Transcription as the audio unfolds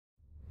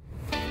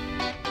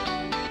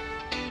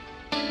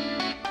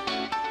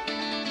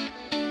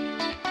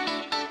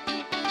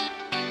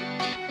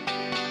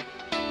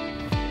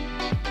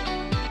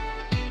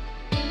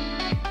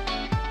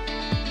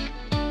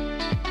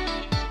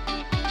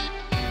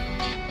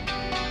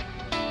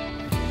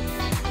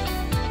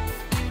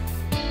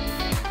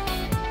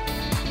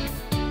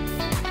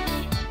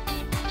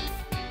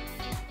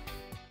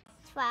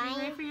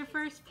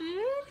first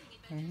food?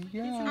 There you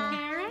Get some go.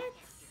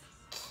 carrots?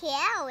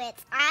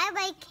 Carrots. I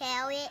like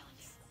carrots.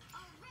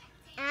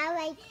 I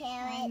like I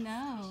carrots.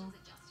 know.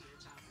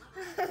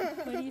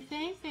 What do you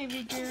think,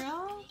 baby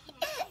girl?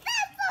 That's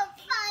so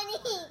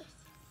funny.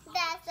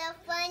 That's so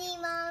funny,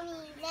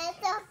 Mommy. That's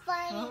so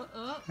funny. Oh,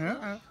 oh.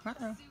 Uh-oh.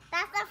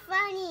 That's so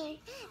funny.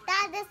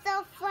 That is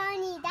so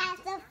funny.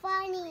 That's so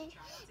funny.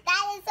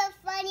 That is so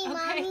funny, Okay,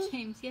 Mommy.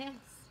 James, yes.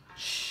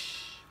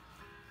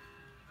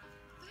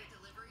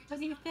 What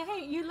do you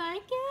think? You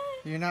like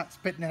it? You're not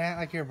spitting it out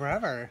like your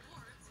brother.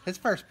 His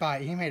first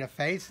bite, he made a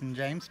face and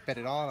James spit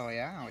it all the way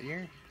out.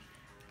 You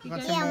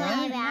want some Yeah, more?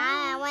 maybe.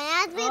 I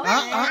want to be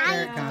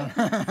There it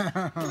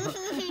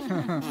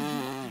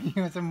comes.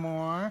 You want some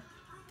more?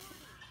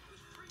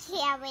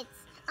 carrots.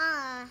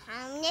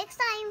 Next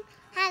time,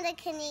 Hannah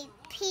can eat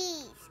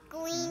peas,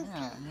 green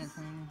Yeah, peas. you want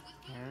some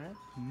carrots?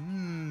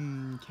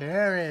 Mmm,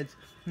 carrots.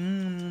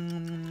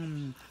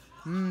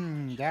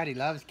 Mmm, Daddy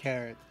loves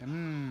carrots.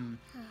 Mmm.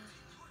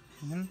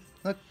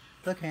 Look,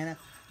 Hannah.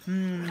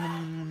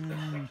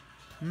 Mmm.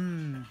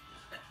 Mmm.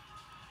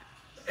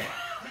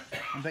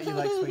 I bet you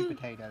like sweet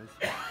potatoes.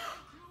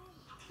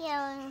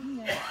 Yeah.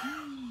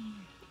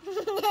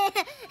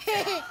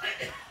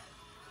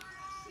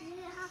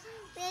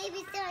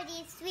 Baby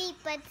started sweet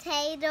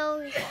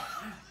potatoes.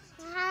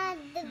 The Can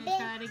big. I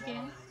try it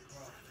again?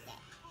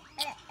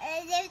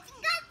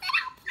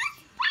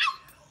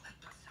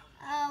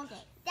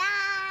 Okay,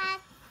 that.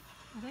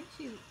 I think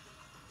she...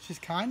 She's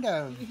kind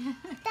of.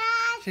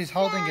 That's She's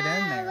holding it in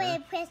there.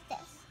 Wait, press this.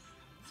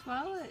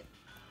 Swallow it.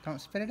 Don't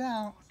spit it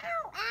out.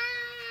 Ow,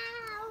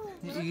 ow.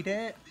 You eat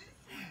it.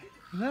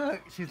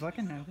 Look, she's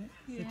looking at it.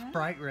 Yeah. It's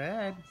bright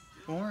red,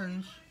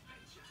 orange.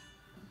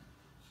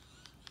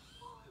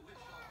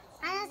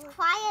 And it's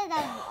quiet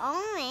of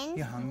orange.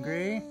 You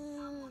hungry?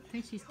 I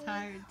think she's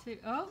tired too.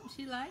 Oh,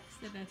 she likes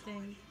it, I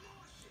think.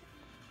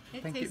 I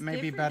think it tastes may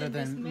be different better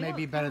this than milk,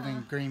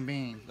 huh? green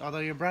beans. Although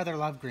your brother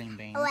loved green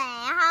beans. Wait,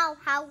 ho,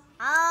 ho,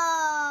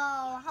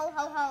 ho, ho,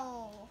 ho,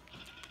 ho.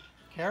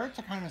 Carrots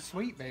are kind of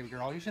sweet, baby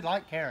girl. You should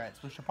like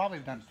carrots. We should probably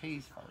have done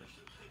peas first.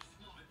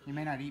 You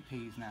may not eat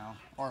peas now,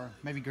 or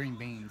maybe green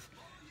beans.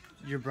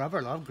 Your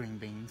brother loved green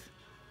beans.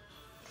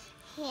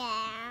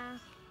 Yeah.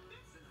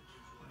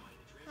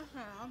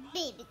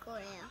 Baby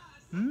girl.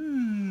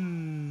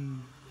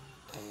 Mmm.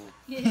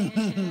 Yeah.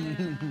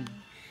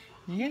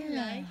 Yeah. I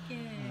like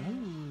it.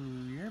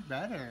 Ooh, you're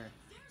better.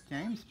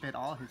 James spit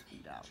all his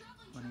food out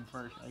when he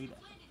first ate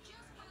it.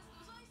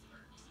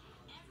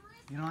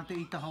 You don't have to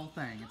eat the whole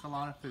thing. It's a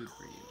lot of food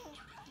for you.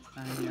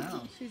 I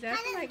know. She's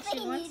acting like she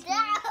wants it to.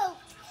 out.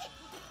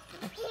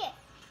 Here.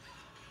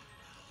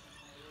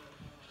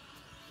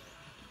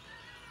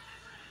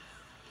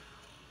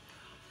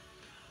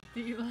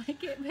 Do you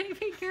like it,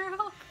 baby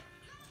girl?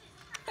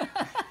 Does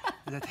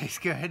that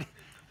taste good?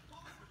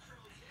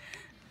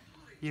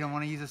 You don't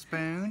want to use a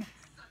spoon?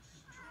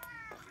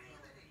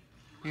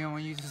 You don't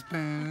want to use a I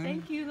spoon?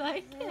 think you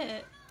like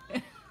it.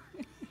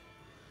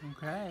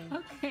 Okay.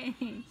 Okay.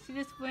 She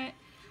just went,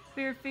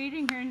 we were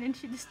feeding her and then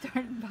she just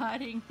started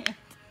biting it.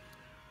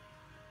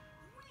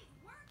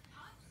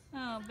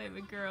 Oh,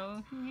 baby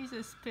girl, use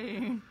a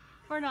spoon.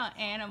 We're not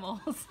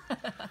animals.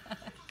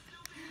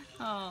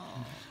 Oh.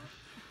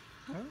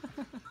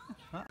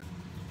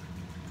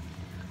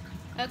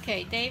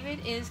 Okay,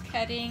 David is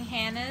cutting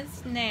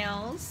Hannah's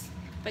nails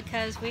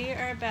because we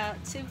are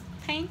about to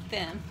paint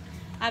them.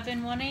 I've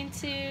been wanting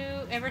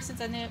to, ever since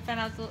I found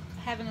out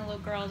having a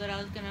little girl, that I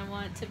was going to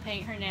want to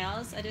paint her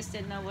nails. I just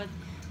didn't know what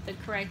the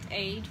correct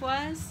age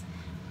was.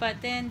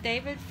 But then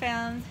David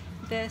found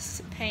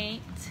this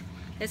paint.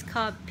 It's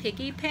called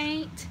Piggy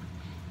Paint,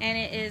 and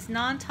it is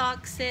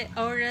non-toxic,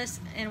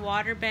 odorless, and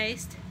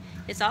water-based.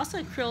 It's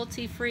also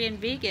cruelty-free and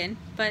vegan,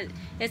 but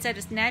it's at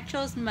its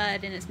natural as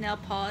mud, and it's nail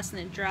polish, and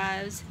it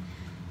dries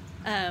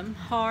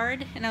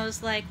hard. And I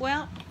was like,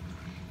 well,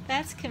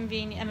 that's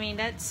convenient. I mean,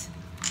 that's,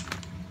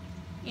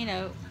 you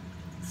know,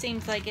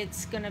 seems like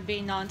it's going to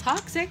be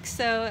non-toxic,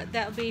 so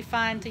that would be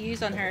fine to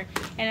use on her.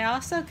 And it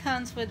also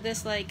comes with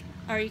this, like,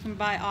 or you can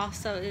buy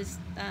also is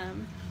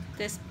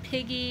this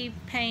Piggy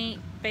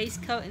Paint base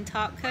coat and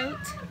top coat.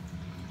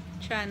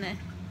 Trying to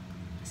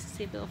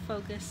see if it'll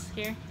focus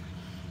here.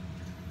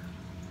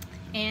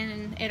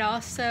 And it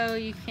also,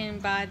 you can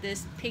buy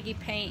this Piggy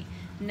Paint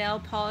nail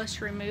polish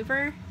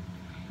remover,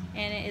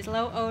 and it is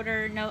low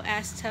odor, no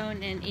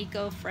acetone, and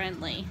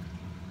eco-friendly.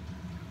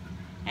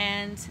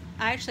 And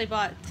I actually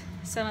bought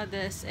some of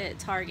this at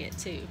Target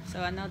too, so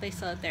I know they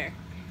sell it there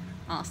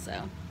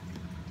also.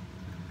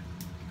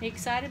 You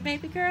excited,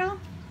 baby girl?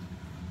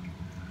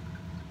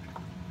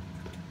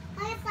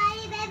 I'm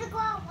excited, baby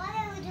girl. What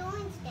are we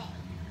doing today?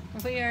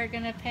 We are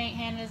gonna paint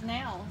Hannah's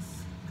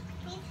nails.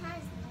 It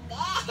has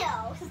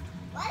nails.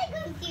 What are you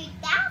going to do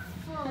that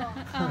for?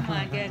 Oh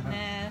my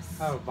goodness.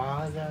 Oh,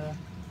 bother.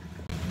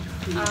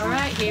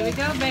 Alright, here we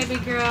go, baby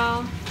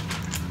girl.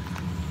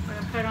 We're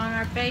gonna put on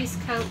our base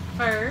coat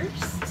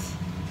first.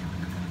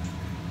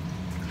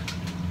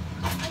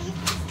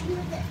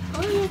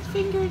 Oh, your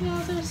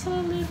fingernails are so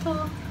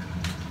little.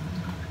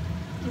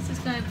 This is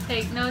going to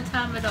take no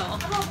time at all.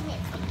 I'm opening it.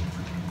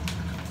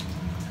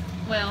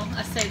 Well,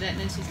 I say that and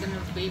then she's going to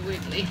be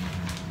wiggly.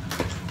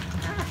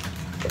 Ah.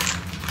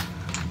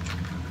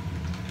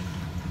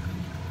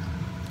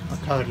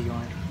 What color do you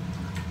want?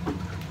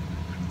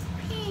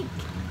 Pink.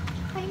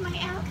 Play my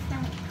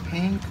outfit.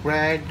 Pink,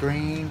 red,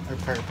 green, or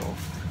purple?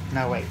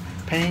 No, wait.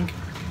 Pink,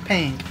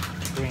 green,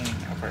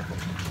 or purple?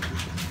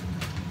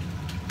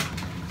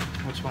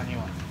 Which one you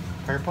want?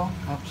 Purple?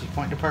 Oh, she's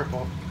pointing to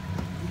purple.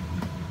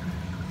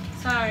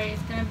 Sorry,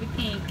 it's going to be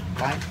pink.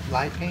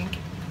 Light pink?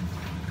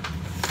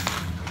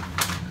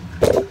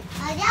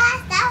 Oh,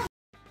 yeah, that's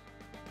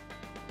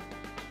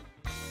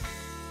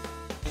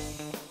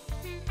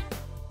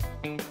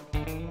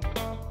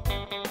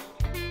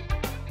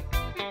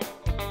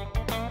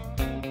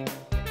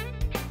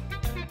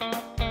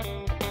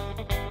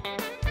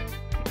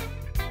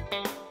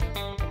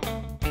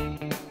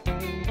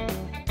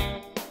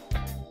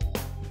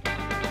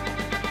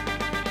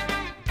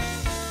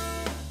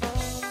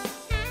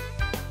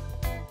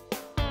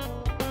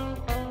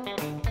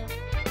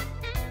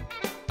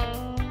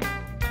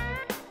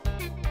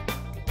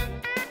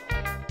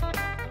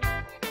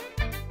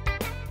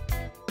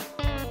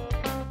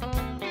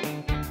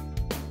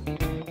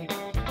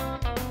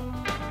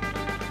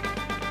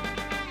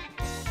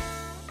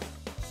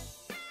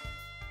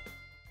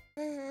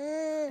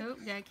Oh,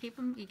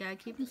 you gotta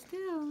keep them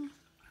still.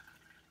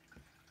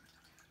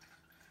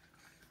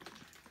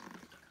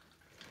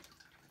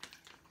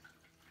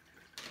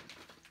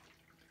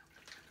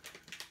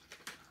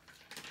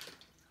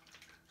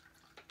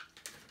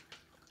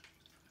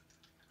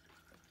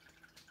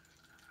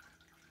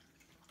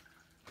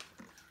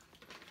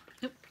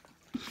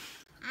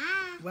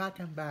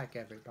 Welcome back,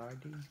 everybody.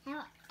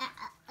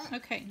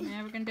 Okay,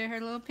 now we're gonna do her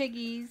little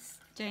piggies.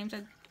 James,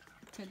 I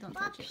said don't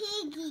what touch it.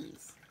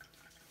 piggies?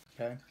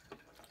 Okay.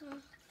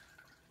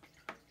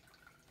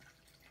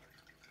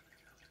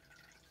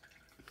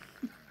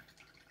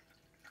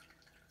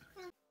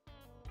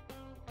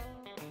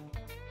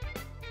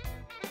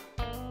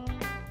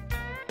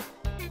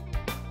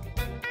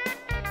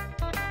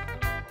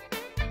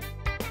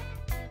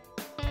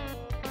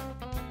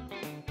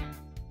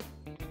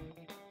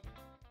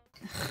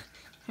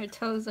 Her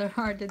toes are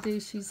hard to do.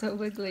 She's so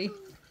wiggly.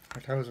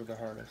 Her toes are the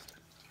hardest.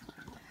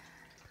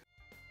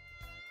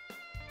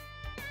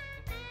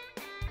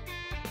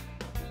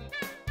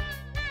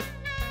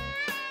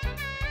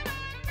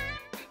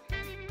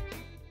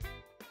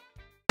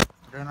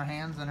 Doing her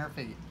hands and her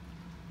feet.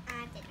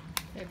 I did.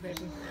 Hey,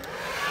 baby.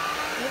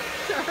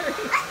 Oops, sorry.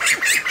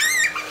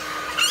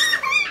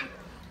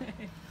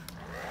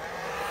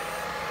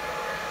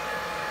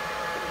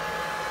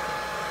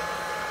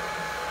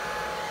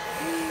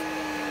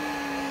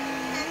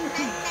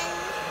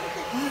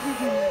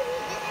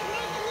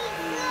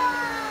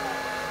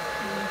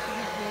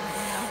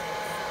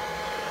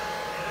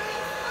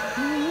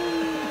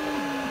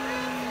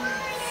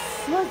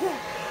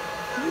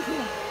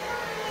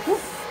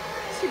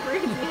 She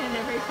breathes in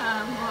every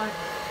time. Watch.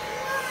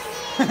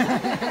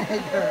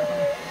 Hey, girl.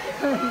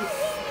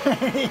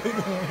 What are you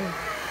doing?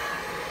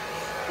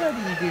 What are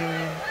you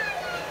doing?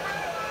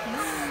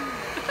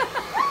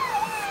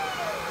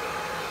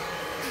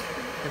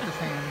 Get this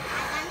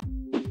hand.